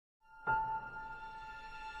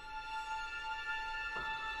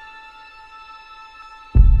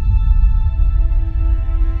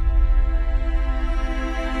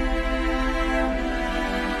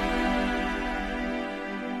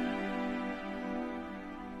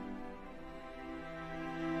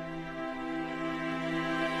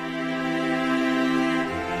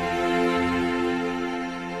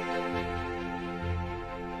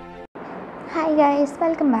Hi guys,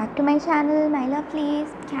 welcome back to my channel, my lovelies,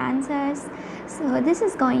 Cancers. So this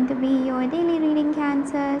is going to be your daily reading,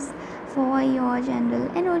 Cancers, for your general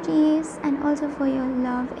energies and also for your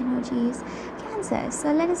love energies, Cancers.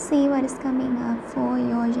 So let us see what is coming up for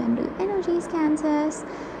your general energies, Cancers,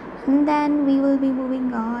 and then we will be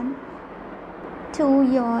moving on to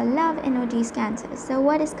your love energies, Cancers. So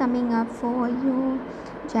what is coming up for your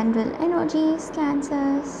general energies,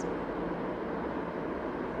 Cancers?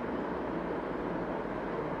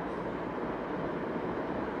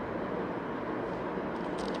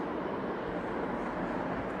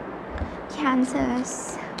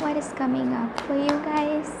 Cancers, what is coming up for you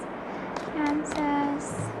guys?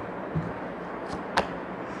 Cancers,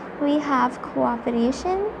 we have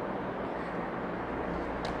cooperation,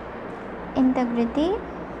 integrity,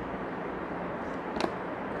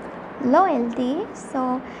 loyalty.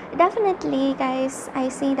 So definitely guys, I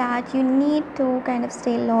see that you need to kind of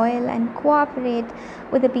stay loyal and cooperate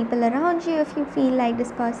with the people around you if you feel like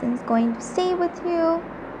this person is going to stay with you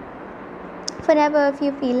forever, if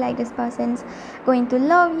you feel like this person's going to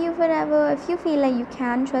love you forever, if you feel like you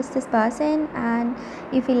can trust this person and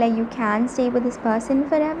you feel like you can stay with this person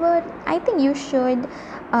forever, I think you should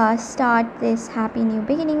start this happy new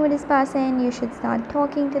beginning with this person. You should start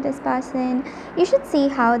talking to this person. You should see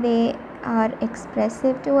how they are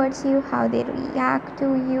expressive towards you, how they react to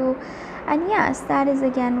you. And yes, that is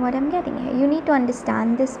again what I'm getting here. You need to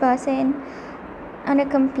understand this person on a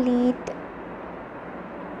complete,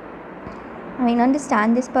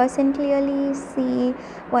 understand this person clearly, see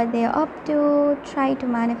what they're up to, try to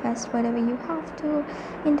manifest whatever you have to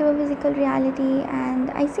into a physical reality.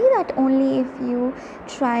 And I see that only if you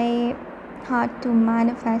try hard to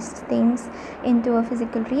manifest things into a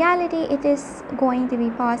physical reality, it is going to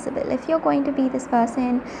be possible. If you're going to be this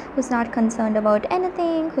person who's not concerned about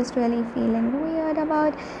anything, who's really feeling weird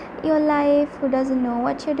about your life, who doesn't know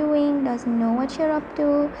what you're doing, doesn't know what you're up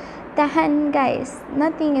to, then guys,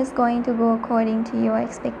 nothing is going to go according to your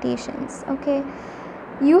expectations. Okay,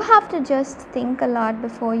 you have to just think a lot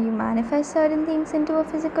before you manifest certain things into a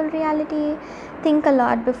physical reality. Think a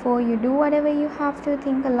lot before you do whatever you have to.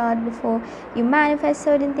 Think a lot before you manifest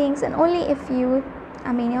certain things. And only if you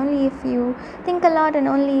think a lot, and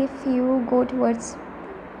only if you go towards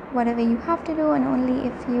whatever you have to do, and only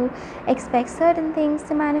if you expect certain things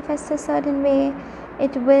to manifest a certain way,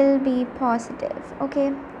 it will be positive.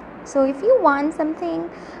 Okay, so if you want something,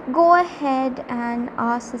 go ahead and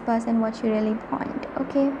ask this person what you really want.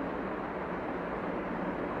 Okay,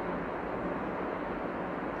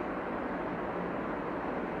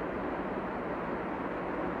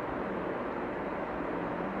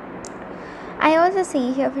 I also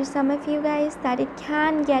see here for some of you guys that it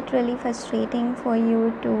can get really frustrating for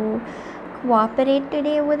you to cooperate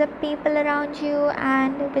today with the people around you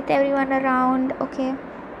and with everyone around. Okay,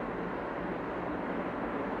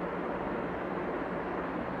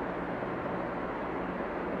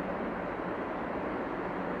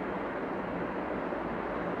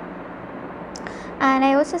 and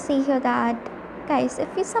I also see here that guys,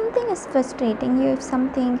 if something is frustrating you, if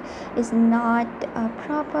something is not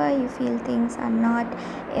proper, you feel things are not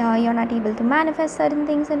you're not able to manifest certain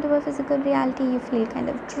things into a physical reality, you feel kind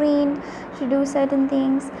of drained to do certain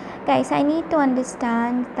things, guys, I need to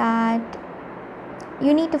understand that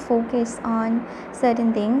you need to focus on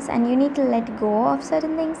certain things and you need to let go of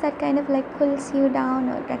certain things that kind of like pulls you down,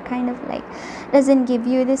 or that kind of like doesn't give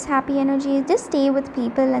you this happy energy. Just stay with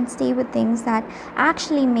people and stay with things that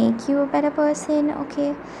actually make you a better person.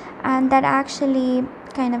 Okay, and that actually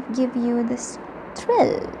kind of give you this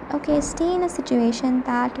thrill. Okay, stay in a situation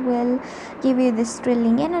that will give you this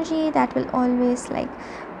thrilling energy, that will always like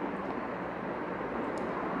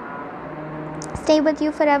stay with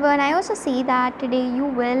you forever. And I also see that today you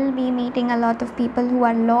will be meeting a lot of people who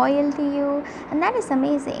are loyal to you, and that is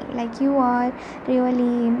amazing. Like, you are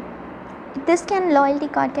really, loyalty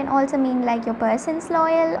card can also mean like your person's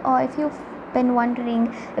loyal, or if you've been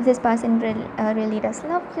wondering if this person really does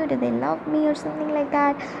love you, do they love me or something like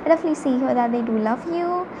that, I definitely see here that they do love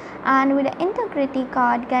you. And with the integrity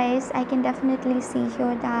card, guys, I can definitely see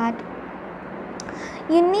here that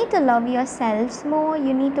you need to love yourselves more.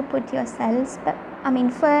 You need to put yourselves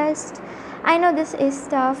first. I know this is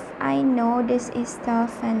tough,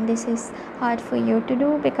 and this is hard for you to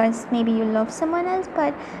do because maybe you love someone else,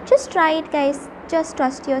 but just try it, guys. Just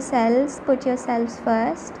trust yourselves, put yourselves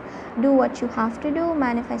first, do what you have to do,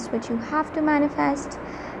 manifest what you have to manifest.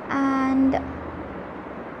 And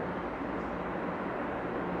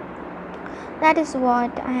that is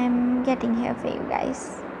what I'm getting here for you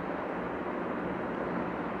guys.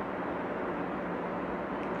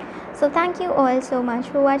 So thank you all so much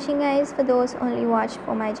for watching, guys. For those only watch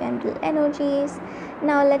for my general energies,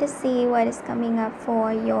 now let us see what is coming up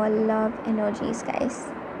for your love energies, guys.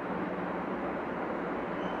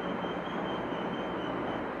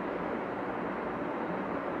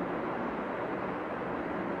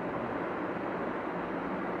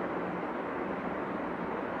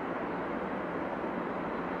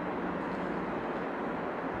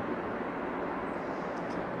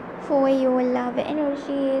 For your love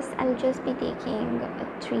energies, I'll just be taking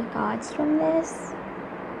 3 cards from this.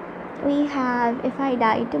 We have, if I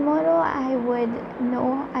die tomorrow, I would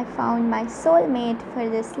know I found my soulmate for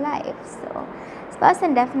this life. So this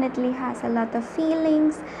person definitely has a lot of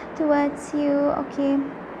feelings towards you, okay?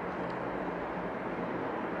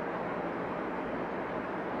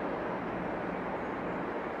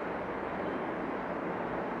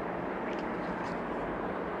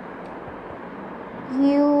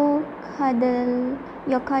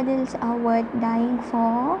 Your cuddles are worth dying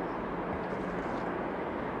for.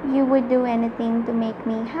 You would do anything to make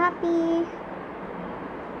me happy.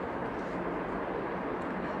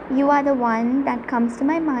 You are the one that comes to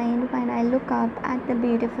my mind when I look up at the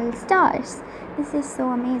beautiful stars. This is so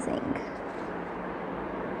amazing.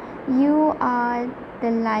 You are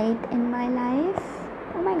the light in my life.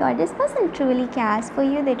 Oh my god, this person truly cares for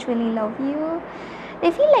you. They truly love you.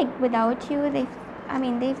 They feel like without you, they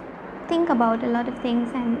think about a lot of things,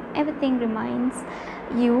 and everything reminds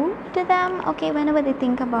you to them. Okay, whenever they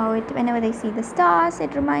see the stars,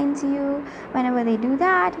 it reminds you. Whenever they do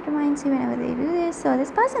that, it reminds you. Whenever they do this, so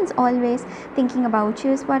this person's always thinking about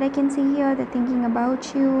you is what I can see here. They're thinking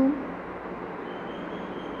about you.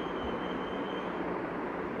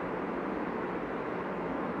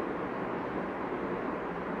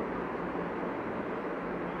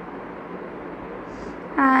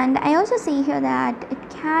 And I also see here that it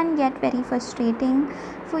can get very frustrating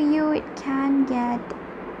for you. It can get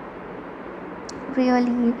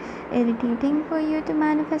really irritating for you to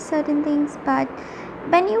manifest certain things, but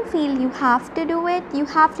when you feel you have to do it, you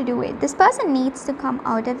have to do it. This person needs to come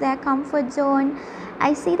out of their comfort zone.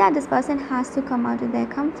 I see that this person has to come out of their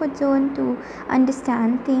comfort zone to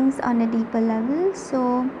understand things on a deeper level.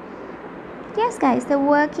 So yes, guys, they're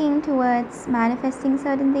working towards manifesting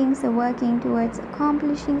certain things. They're working towards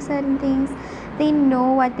accomplishing certain things. They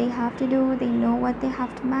know what they have to do. They know what they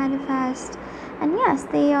have to manifest. And yes,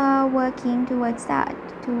 they are working towards that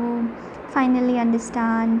to finally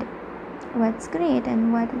understand what's great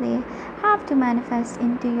and what they have to manifest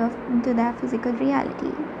into their physical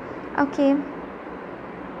reality. Okay.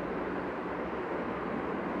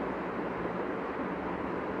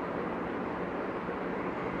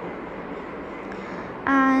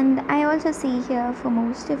 And I also see here for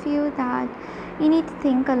most of you that you need to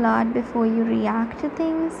think a lot before you react to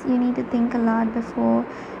things. You need to think a lot before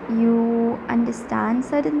you understand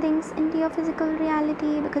certain things into your physical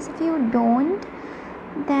reality, because if you don't,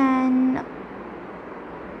 then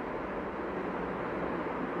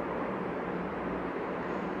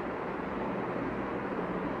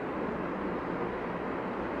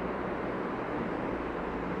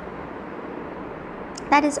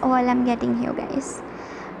that is all I'm getting here, guys.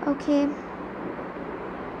 Okay,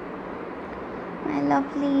 my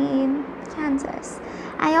lovely Cancers.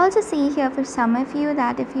 I also see here for some of you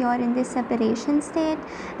that if you are in this separation state,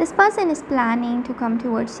 this person is planning to come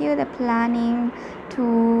towards you. They're planning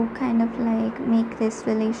to kind of like make this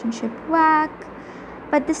relationship work.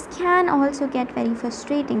 But this can also get very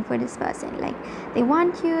frustrating for this person. Like they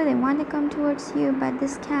want to come towards you, but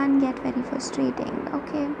this can get very frustrating.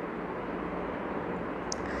 Okay.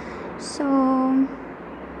 So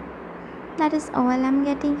that is all I'm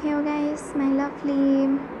getting here, guys, my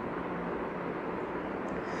lovely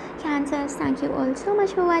Cancers. Thank you all so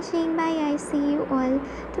much for watching. Bye, guys. See you all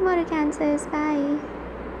tomorrow, Cancers. Bye.